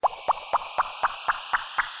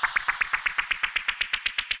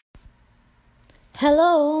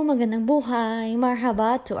Hello, magandang buhay,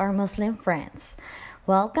 marhaba to our Muslim friends.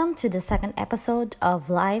 Welcome to the second episode of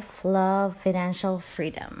Life, Love, Financial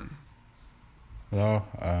Freedom. Hello,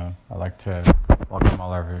 I'd like to welcome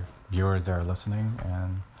all our viewers that are listening,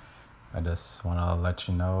 and I just want to let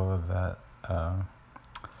you know that I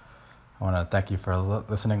want to thank you for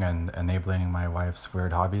listening and enabling my wife's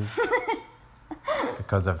weird hobbies.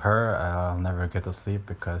 Because of her, I'll never get to sleep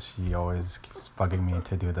because she always keeps bugging me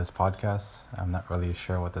to do this podcast. I'm not really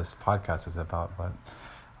sure what this podcast is about, but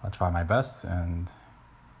I'll try my best and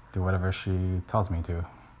do whatever she tells me to.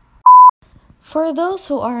 For those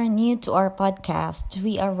who are new to our podcast,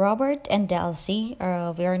 we are Robert and Delcy.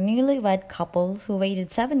 We are a newlywed couple who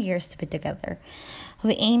waited 7 years to be together.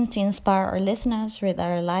 We aim to inspire our listeners with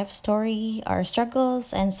our life story, our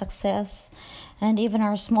struggles and success, and even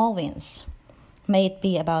our small wins. May it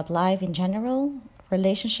be about life in general,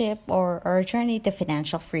 relationship, or our journey to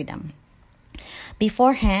financial freedom.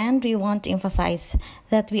 Beforehand, we want to emphasize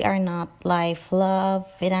that we are not life,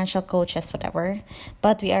 love, financial coaches, whatever,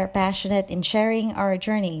 but we are passionate in sharing our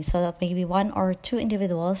journey so that maybe one or two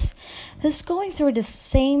individuals who's going through the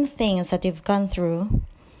same things that we've gone through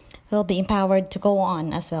will be empowered to go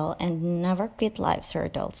on as well and never quit life's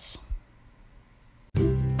hurdles.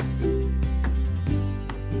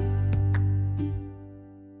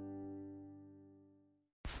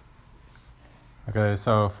 Okay,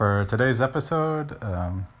 so for today's episode,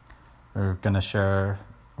 we're going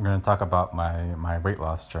to talk about my weight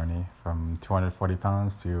loss journey from 240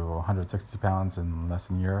 pounds to 160 pounds in less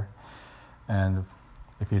than a year. And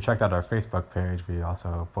if you checked out our Facebook page, we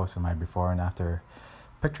also posted my before and after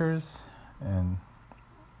pictures. And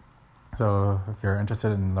so if you're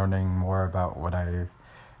interested in learning more about what I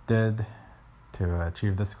did to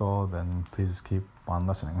achieve this goal, then please keep on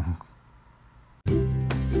listening.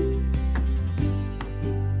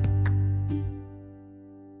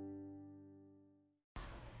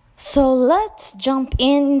 So let's jump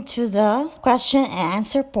into the question and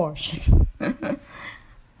answer portion.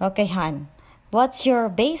 Okay, Han, what's your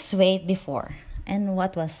base weight before? And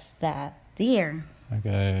what was that year?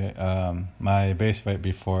 Okay, my base weight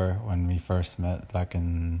before when we first met back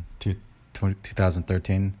in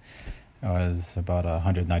 2013 was about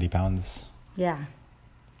 190 pounds. Yeah.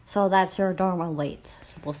 So that's your normal weight,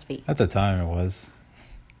 supposed to be. At the time, it was.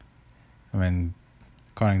 I mean,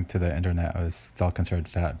 according to the internet, I was still considered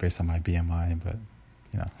fat based on my BMI, but,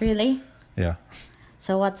 Really? Yeah.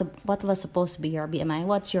 So what was supposed to be your BMI?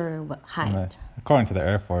 What's your height? According to the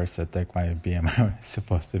Air Force, I think my BMI was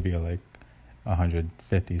supposed to be like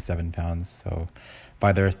 157 pounds. So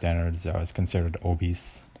by their standards, I was considered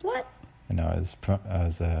obese. What? And I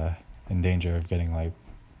was in danger of getting like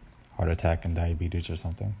heart attack and diabetes or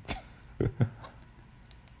something.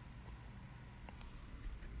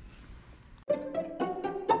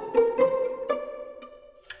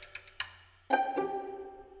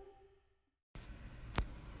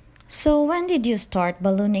 So when did you start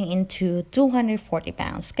ballooning into 240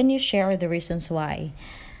 pounds? Can you share the reasons why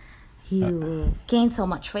you gained so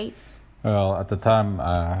much weight? Well, at the time,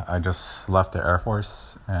 I just left the Air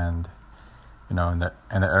Force, and in the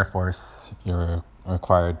Air Force, you're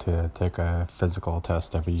required to take a physical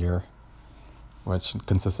test every year, which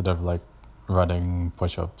consisted of like running,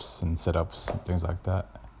 push-ups, and sit-ups, and things like that.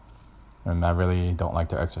 And I really don't like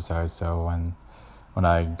to exercise, so when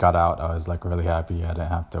I got out, I was like really happy. I didn't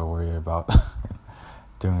have to worry about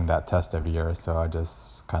doing that test every year, so I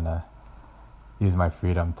just kind of used my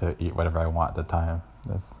freedom to eat whatever I want at the time.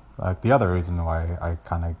 That's like the other reason why I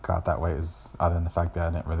kind of got that weight is, other than the fact that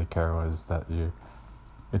I didn't really care, was that you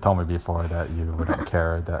told me before that you wouldn't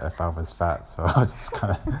care that if I was fat, so I was just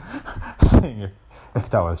kind of seeing if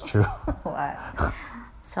that was true. Wow.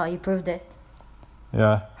 So you proved it.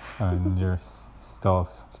 Yeah, and you're still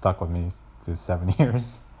stuck with me through 7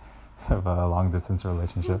 years of a long distance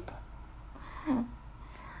relationship.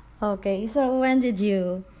 Okay, so when did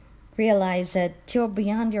you realize that you're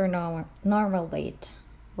beyond your normal weight?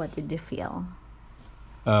 What did you feel?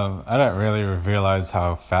 I didn't really realize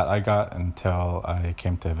how fat I got until I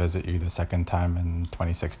came to visit you the second time in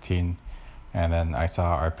 2016, and then I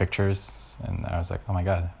saw our pictures, and I was like, "Oh my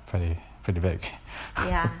God, pretty big."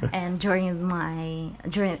 Yeah, and during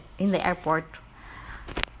in the airport,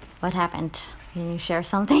 what happened? Can you share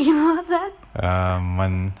something about that?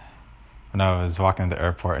 When I was walking to the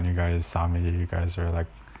airport and you guys saw me, you guys were like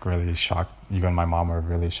really shocked. You and my mom were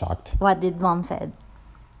really shocked. What did mom said?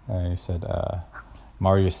 He said,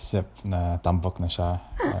 Mario sip na tambok na siya,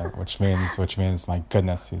 which means my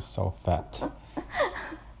goodness, he's so fat.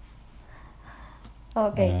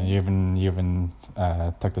 Okay. You even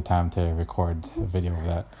took the time to record a video of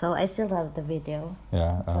that. So I still have the video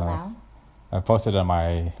Yeah. till now. I posted it on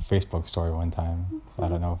my Facebook story one time. So I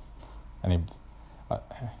don't know if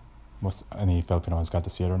any Filipinos got to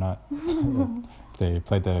see it or not. If they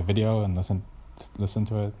played the video and listen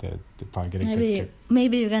to it, they probably get a good.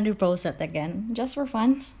 Maybe you can repost that again just for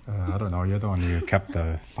fun. I don't know. You're the one who kept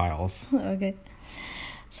the files. Okay.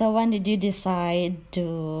 So when did you decide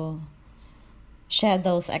to shed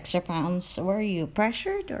those extra pounds? Were you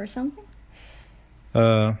pressured or something?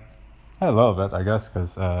 A little bit, I guess,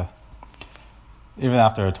 because even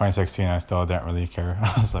after 2016, I still didn't really care.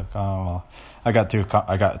 I was like, oh well, I got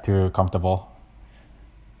too comfortable.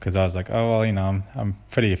 Because I was like, oh well, I'm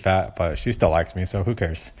pretty fat, but she still likes me, so who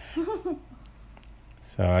cares?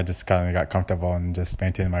 So I just kind of got comfortable and just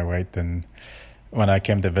maintained my weight. And when I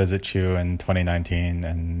came to visit you in 2019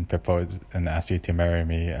 and proposed and asked you to marry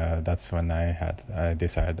me, that's when I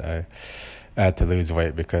decided I had to lose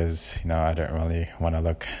weight because I didn't really want to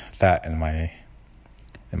look fat in my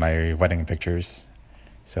wedding pictures.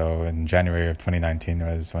 So in January of 2019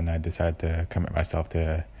 was when I decided to commit myself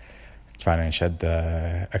to trying to shed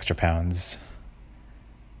the extra pounds.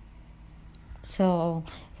 So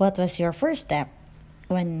what was your first step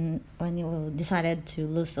when you decided to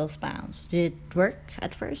lose those pounds? Did it work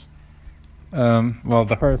at first? Well,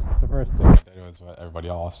 the first thing I did was what everybody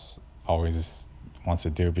else always wants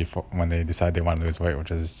to do before when they decide they want to lose weight,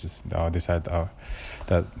 which is just decide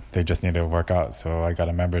that they just need to work out. So I got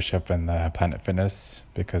a membership in Planet Fitness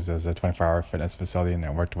because there's a 24-hour fitness facility, and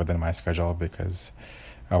it worked within my schedule because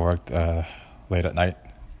I worked late at night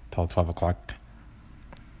till 12 o'clock.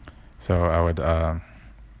 So I would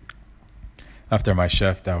after my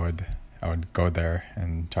shift, I would go there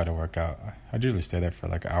and try to work out. I'd usually stay there for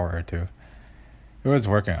like an hour or two. It was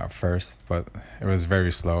working out first, but it was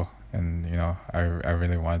very slow. And, I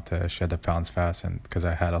really wanted to shed the pounds fast, and because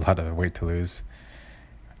I had a lot of weight to lose.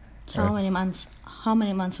 So how many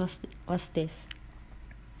months was this?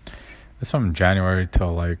 It's from January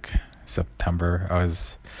till like September. I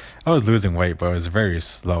was losing weight, but it was very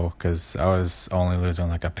slow because I was only losing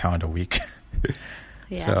like a pound a week.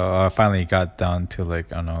 Yes. So I finally got down to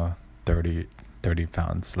like, I don't know, 30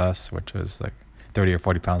 pounds less, which was like 30 or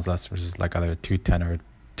 40 pounds less, which is like either 210 or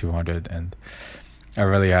 200. And I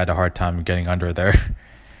really had a hard time getting under there.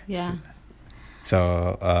 Yeah.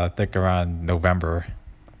 So I think around November,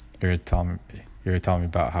 you were telling me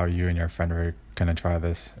about how you and your friend were going to try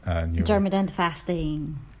this new intermittent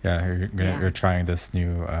fasting. Yeah, you're trying this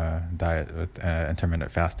new diet with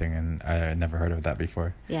intermittent fasting, and I never heard of that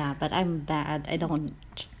before. Yeah, but I'm bad. I don't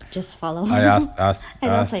just follow. I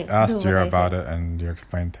asked you about it, and you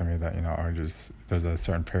explained to me that there's a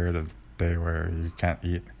certain period of day where you can't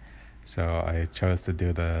eat. So I chose to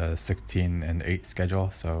do the 16 and 8 schedule.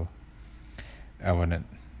 So I wouldn't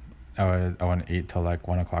eat till like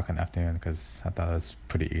 1 o'clock in the afternoon because I thought it was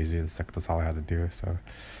pretty easy. That's all I had to do. So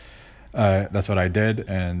that's what I did,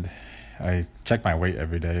 and I checked my weight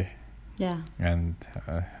every day. Yeah. And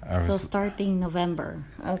So starting November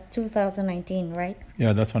of 2019, right?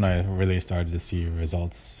 Yeah, that's when I really started to see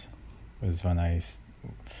results. Was when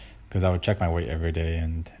because I would check my weight every day,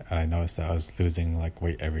 and I noticed that I was losing like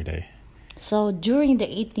weight every day. So during the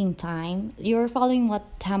eating time, you were following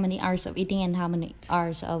how many hours of eating and how many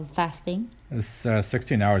hours of fasting? It's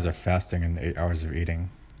 16 hours of fasting and 8 hours of eating.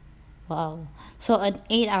 Wow. So in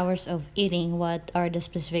 8 hours of eating, what are the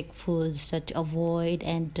specific foods that to avoid,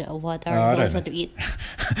 and what are those that to eat?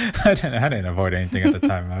 I didn't avoid anything at the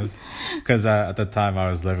time. Because at the time I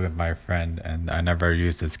was living with my friend, and I never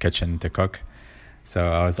used his kitchen to cook. So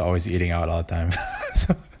I was always eating out all the time.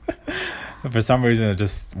 So for some reason, it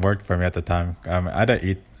just worked for me at the time. I didn't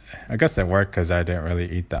eat. I guess it worked because I didn't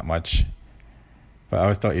really eat that much. But I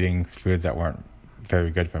was still eating foods that weren't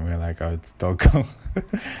very good for me. Like I would still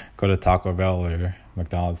go to Taco Bell or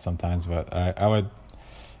McDonald's sometimes. But I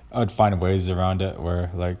would find ways around it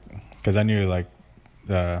where because I knew like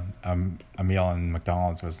a meal in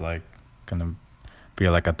McDonald's was like gonna be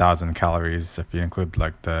like 1,000 calories if you include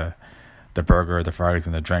like the burger, the fries,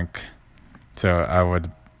 and the drink. So I would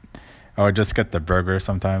just get the burger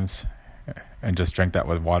sometimes and just drink that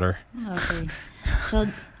with water. Okay. So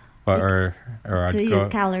or I'd do you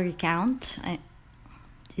calorie count?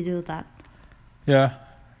 Do you do that? Yeah,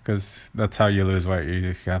 because that's how you lose weight.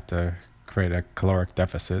 You have to create a caloric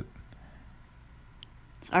deficit.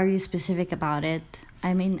 Are you specific about it?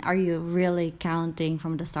 I mean, are you really counting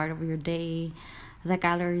from the start of your day the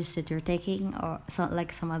calories that you're taking, or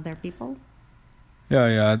like some other people?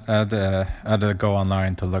 Yeah. I had to go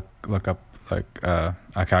online to look up like a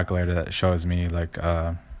calculator that shows me like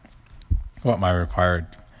what my required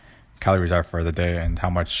calories are for the day and how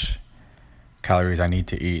much calories I need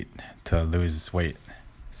to eat to lose weight.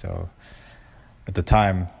 So at the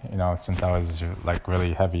time, since I was like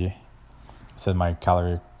really heavy, I said my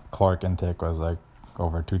caloric intake was like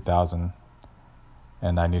over 2,000,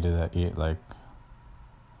 and I needed to eat like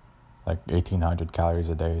 1,800 calories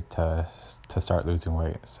a day to start losing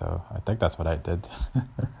weight. So I think that's what I did.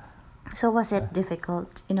 So was it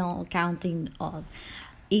difficult, counting all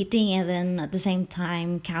eating and then at the same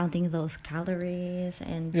time counting those calories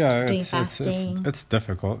and doing fasting? It's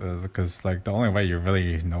difficult because like the only way you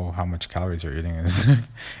really know how much calories you're eating is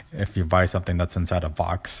if you buy something that's inside a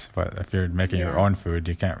box. But if you're making your own food,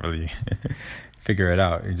 you can't really figure it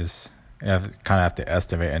out. You kind of have to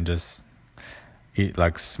estimate and just eat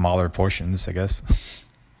like smaller portions, I guess.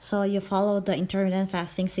 So you follow the intermittent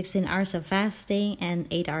fasting, 16 hours of fasting and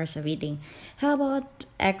 8 hours of eating. How about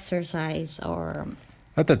exercise or...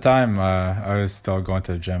 At the time, I was still going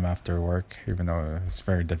to the gym after work, even though it was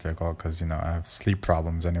very difficult because, I have sleep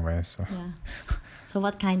problems anyway. So So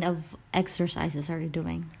what kind of exercises are you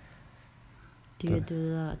doing? Do you do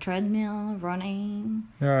the treadmill, running,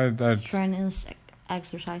 strenuous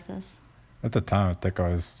exercises? At the time, I think I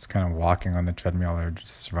was kind of walking on the treadmill or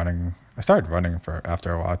just running. I started running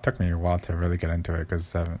after a while. It took me a while to really get into it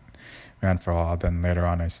because I haven't ran for a while. Then later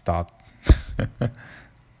on, I stopped.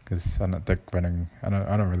 Because I don't think running. I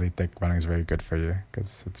don't really think running is very good for you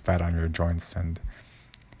because it's bad on your joints and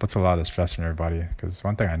puts a lot of stress on your body. Because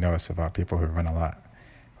one thing I notice about people who run a lot,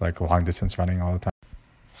 like long distance running all the time.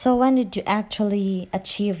 So when did you actually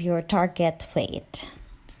achieve your target weight?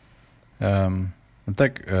 I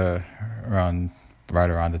think right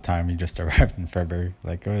around the time you just arrived in February.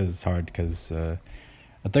 Like it was hard because I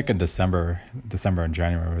think in December and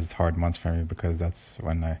January was hard months for me because that's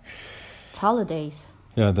when It's holidays.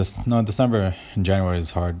 Yeah, December and January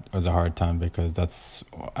was a hard time because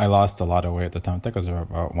I lost a lot of weight at the time. I think it was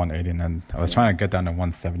about 180, and then I was trying to get down to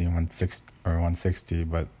 170, 160,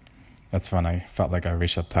 but that's when I felt like I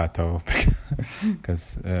reached a plateau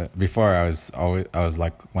because before I was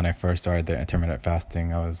like, when I first started the intermittent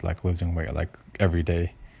fasting, I was like losing weight like every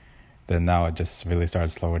day. Then now it just really started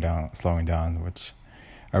slowing down, which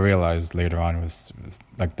I realized later on was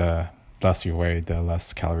like the less you weigh, the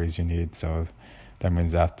less calories you need. So that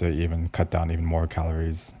means I have to even cut down even more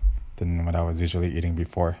calories than what I was usually eating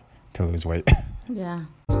before to lose weight. Yeah.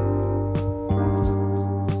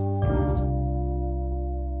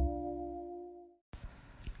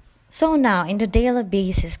 So now, in the daily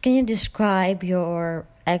basis, can you describe your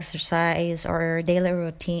exercise or your daily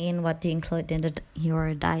routine? What do you include in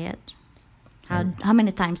your diet? How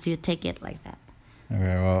many times do you take it like that?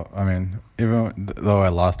 Okay, well, I mean, even though I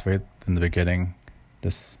lost weight in the beginning,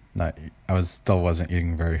 I still wasn't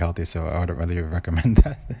eating very healthy, so I wouldn't really recommend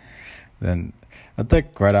that. Then I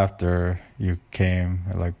think right after you came,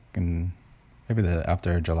 like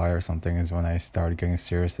after July or something, is when I started getting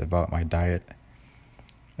serious about my diet.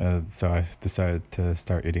 So I decided to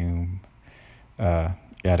start adding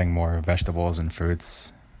more vegetables and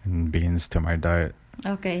fruits and beans to my diet.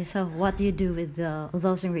 Okay, so what do you do with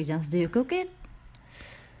those ingredients? Do you cook it?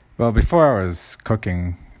 Well, before I was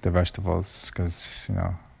cooking the vegetables because,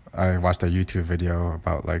 I watched a YouTube video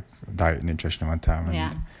about like diet nutrition one time,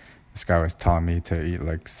 and this guy was telling me to eat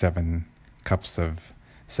like 7 cups of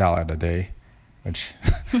salad a day, which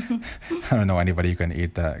I don't know anybody who can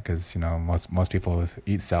eat that because most people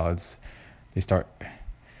eat salads. It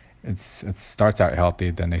starts out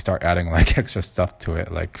healthy, then they start adding like extra stuff to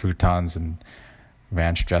it, like croutons and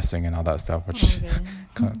ranch dressing and all that stuff, which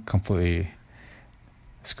completely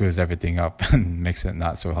screws everything up and makes it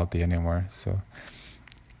not so healthy anymore.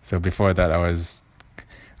 So before that, I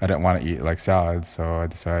didn't want to eat like salads, so I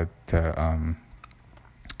decided to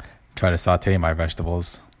try to saute my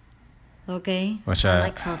vegetables. Okay. Which I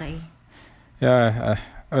like saute. Yeah,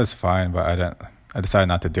 it was fine, but I decided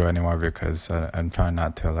not to do it anymore because I'm trying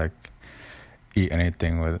not to like eat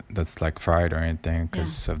anything that's like fried or anything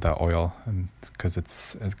because of the oil, and because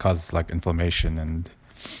it causes like inflammation and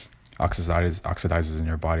oxidizes in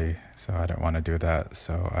your body. So I don't want to do that.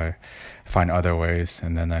 So I find other ways,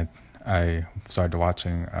 and then I started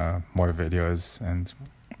watching more videos, and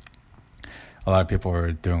a lot of people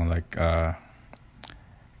were doing like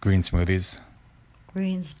green smoothies.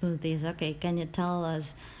 Green smoothies. Okay, can you tell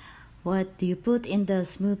us what do you put in the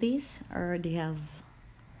smoothies, or do you have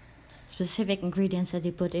specific ingredients that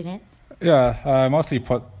you put in it? Yeah, I mostly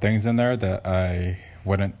put things in there that I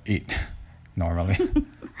wouldn't eat normally.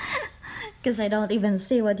 Because I don't even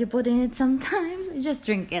see what you put in it sometimes. I just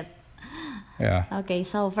drink it. Yeah. Okay,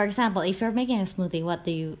 so for example, if you're making a smoothie,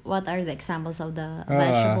 what are the examples of the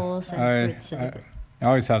vegetables and fruits that you put? I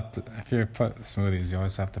always have to, if you put smoothies, you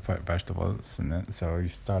always have to put vegetables in it. So you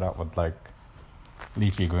start out with like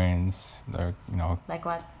leafy greens, Like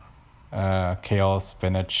what? kale,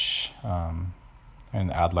 spinach,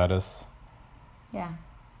 and add lettuce. Yeah.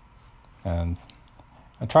 And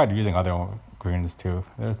I tried using other greens too.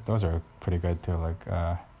 Those are pretty good too. Like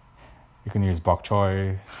you can use bok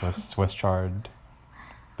choy, Swiss chard,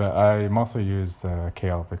 but I mostly use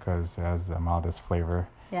kale because it has the mildest flavor.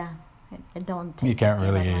 Yeah. It don't. You can't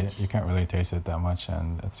taste that much. really taste it that much,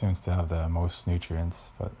 and it seems to have the most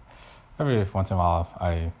nutrients. But every once in a while,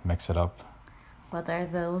 I mix it up. What are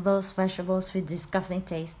those vegetables with disgusting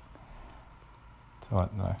taste? So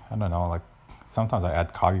I don't know. Like sometimes I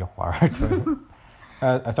add cauliflower to it.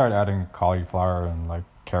 I started adding cauliflower and like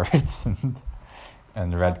carrots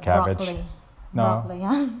and red cabbage. Broccoli. No, Broccoli,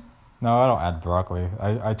 yeah. no, I don't add broccoli.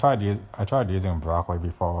 I tried using broccoli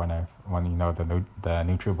before when the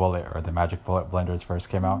NutriBullet or the Magic Bullet blenders first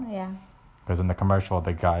came out. Yeah. Because in the commercial,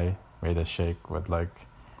 the guy made a shake with like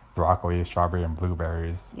broccoli, strawberry, and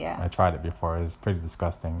blueberries. Yeah. I tried it before. It was pretty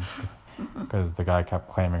disgusting because the guy kept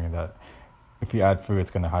claiming that if you add food, it's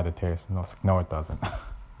gonna hide the taste. And I was like, no, it doesn't.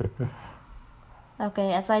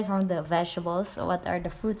 Okay, aside from the vegetables, what are the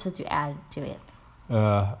fruits that you add to it?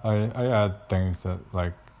 I add things that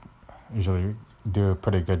like usually do a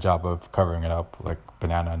pretty good job of covering it up, like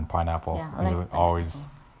banana and pineapple. Yeah, I I like usually always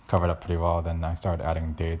cover it up pretty well. Then I started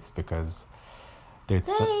adding dates because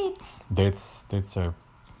dates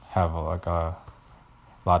have like a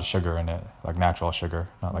lot of sugar in it, like natural sugar,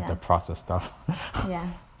 not like Yeah. the processed stuff. Yeah,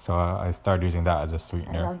 So I started using that as a I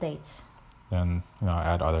sweetener. love dates. Then I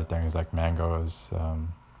add other things like mangoes,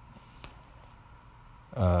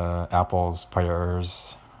 apples,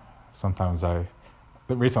 pears. Sometimes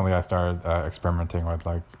recently I started experimenting with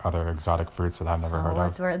like other exotic fruits that I've never So heard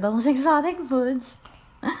what of. were those exotic foods?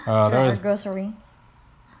 Grocery.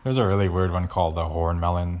 There's a really weird one called the horn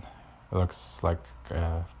melon. It looks like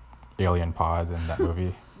alien pod in that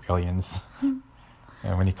movie, Aliens.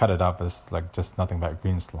 And when you cut it up, it's like just nothing but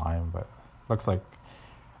green slime, but looks like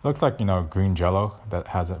green jello that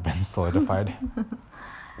hasn't been solidified.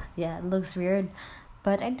 Yeah, it looks weird,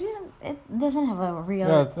 but it doesn't have a real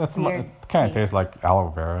weird it kind of taste. tastes like aloe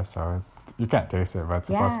vera, so you can't taste it, but it's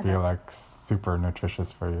supposed to be that's- like super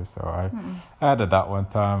nutritious for you. So I added that one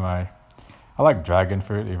time. I like dragon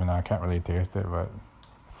fruit, even though I can't really taste it, but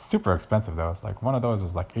it's super expensive though. It's like one of those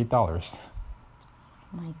was like $8.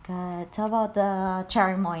 My God, how about the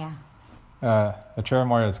cherry moya? The cherry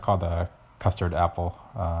moya is called a custard apple.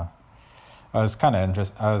 I was kind of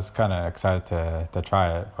excited to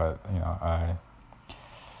try it, but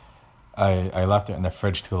I left it in the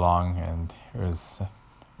fridge too long, and it was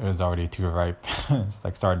already too ripe. It's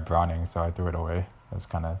like started browning, so I threw it away. I was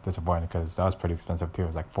kind of disappointed because that was pretty expensive too. It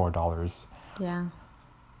was like $4. Yeah.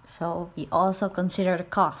 So we also consider the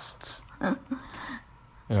costs.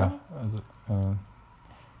 Yeah.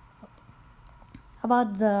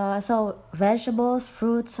 About vegetables,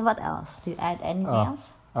 fruits, what else? Do you add anything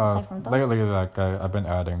else aside from those? Lately, like I've been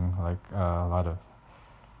adding like a lot of,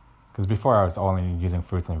 because before I was only using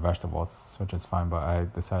fruits and vegetables, which is fine, but I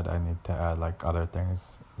decided I need to add like other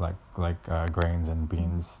things like grains and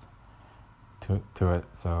beans to it.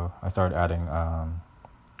 So I started adding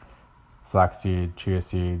flaxseed, chia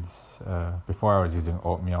seeds. Before I was using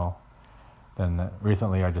oatmeal. Then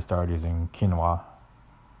recently I just started using quinoa.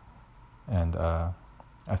 And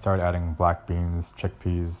I started adding black beans,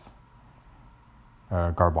 chickpeas,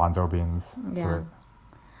 garbanzo beans to it.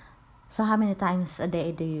 So how many times a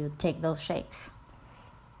day do you take those shakes?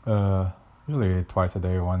 Usually twice a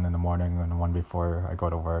day, one in the morning and one before I go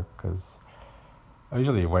to work, because I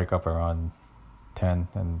usually wake up around 10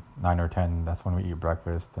 and 9 or 10. That's when we eat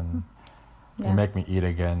breakfast, and they make me eat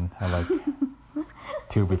again at like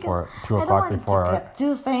 2 o'clock before. I don't want to get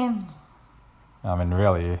too thin. I mean,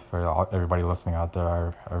 really, for everybody listening out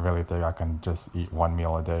there, I really think I can just eat one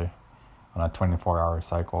meal a day on a 24-hour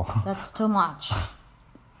cycle. That's too much.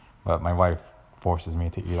 But my wife forces me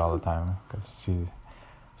to eat all the time because she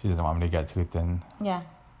doesn't want me to get too thin. Yeah.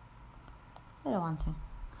 I don't want to.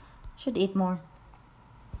 Should eat more.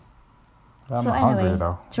 I'm hungry anyway,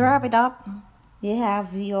 though. To wrap it up, you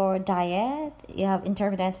have your diet, you have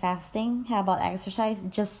intermittent fasting. How about exercise?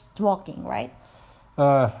 Just walking, right?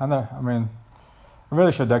 I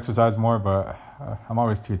really should exercise more, but I'm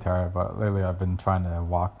always too tired. But lately I've been trying to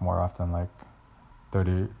walk more often, like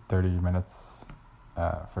 30 minutes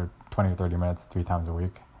for 20 or 30 minutes 3 times a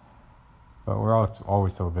week. But we're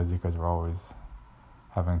always so busy because we're always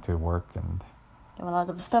having to work and have a lot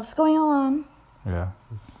of stuff's going on. Yeah,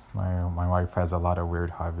 my wife has a lot of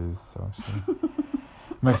weird hobbies, so she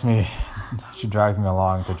she drags me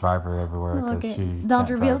along to drive her everywhere because she don't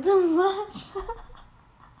can't reveal drive. too much.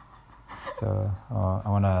 So I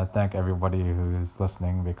want to thank everybody who's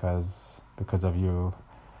listening because of you,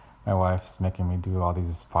 my wife's making me do all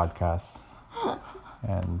these podcasts,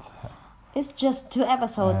 and It's just 2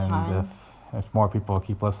 episodes, and hon. if more people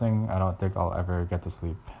keep listening, I don't think I'll ever get to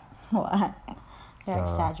sleep. What? You're So-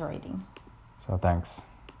 exaggerating. So thanks.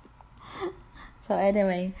 So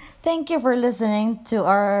anyway, thank you for listening to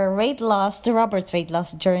Robert's weight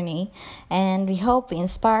loss journey, and we hope we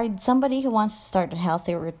inspired somebody who wants to start a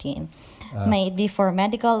healthy routine, may it be for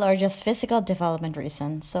medical or just physical development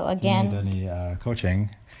reasons. So If you need again, any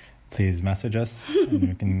coaching, please message us, and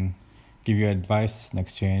we can give you advice in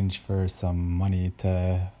exchange for some money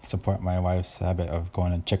to support my wife's habit of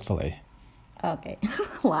going to Chick-fil-A. okay,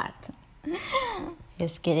 what?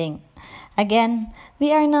 Just kidding. Again,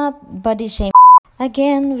 we are not body shaming.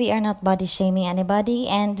 Again, we are not body shaming anybody,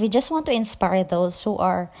 and we just want to inspire those who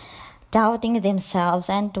are doubting themselves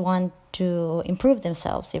and want to improve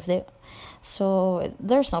themselves. So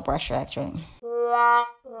there's no pressure actually.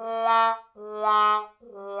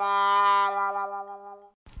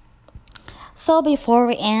 So before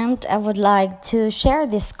we end, I would like to share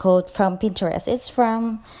this quote from Pinterest. It's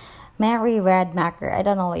from Mary Radmacher. I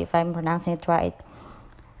don't know if I'm pronouncing it right,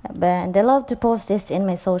 but I love to post this in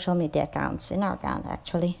my social media accounts, in our account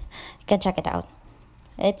actually. You can check it out.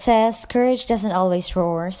 It says, courage doesn't always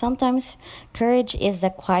roar. Sometimes courage is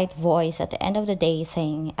the quiet voice at the end of the day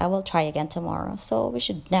saying, I will try again tomorrow. So we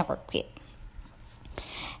should never quit.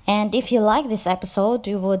 And if you like this episode,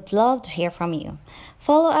 we would love to hear from you.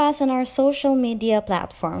 Follow us on our social media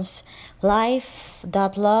platforms,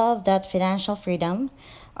 life.love.financialfreedom,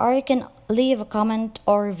 or you can leave a comment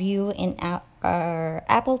or review in our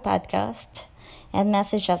Apple Podcast and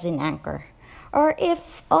message us in Anchor. Or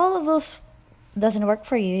if all of those doesn't work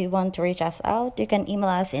for you, you want to reach us out, you can email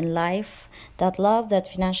us in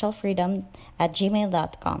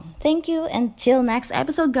life.love.financialfreedom@gmail.com. Thank you. Until next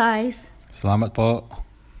episode, guys. Salamat po.